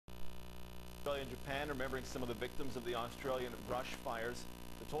Australia and Japan, remembering some of the victims of the Australian brush fires.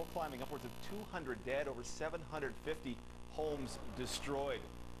 The toll climbing upwards of 200 dead, over 750 homes destroyed.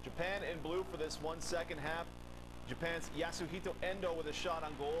 Japan in blue for this second half. Japan's Yasuhito Endo with a shot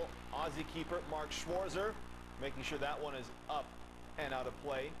on goal. Aussie keeper Mark Schwarzer making sure that one is up and out of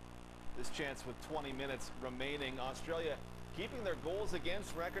play. This chance with 20 minutes remaining. Australia keeping their goals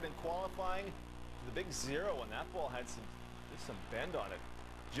against record and qualifying to the big 0, and that ball had some bend on it.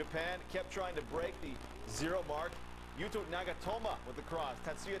 Japan kept trying to break the 0 mark. Yuto Nagatomo with the cross.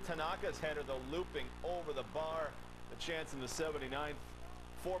 Tatsuya Tanaka's header, though, looping over the bar. The chance in the 79th.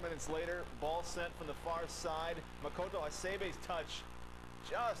 4 minutes later, ball sent from the far side. Makoto Asebe's touch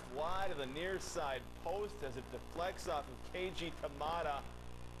just wide of the near side post as it deflects off of Keiji Tamada.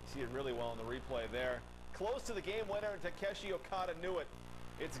 You see it really well in the replay there. Close to the game winner, and Takeshi Okada knew it.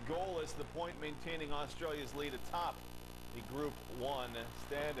 It's goalless, the point maintaining Australia's lead atop the Group 1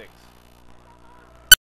 standings.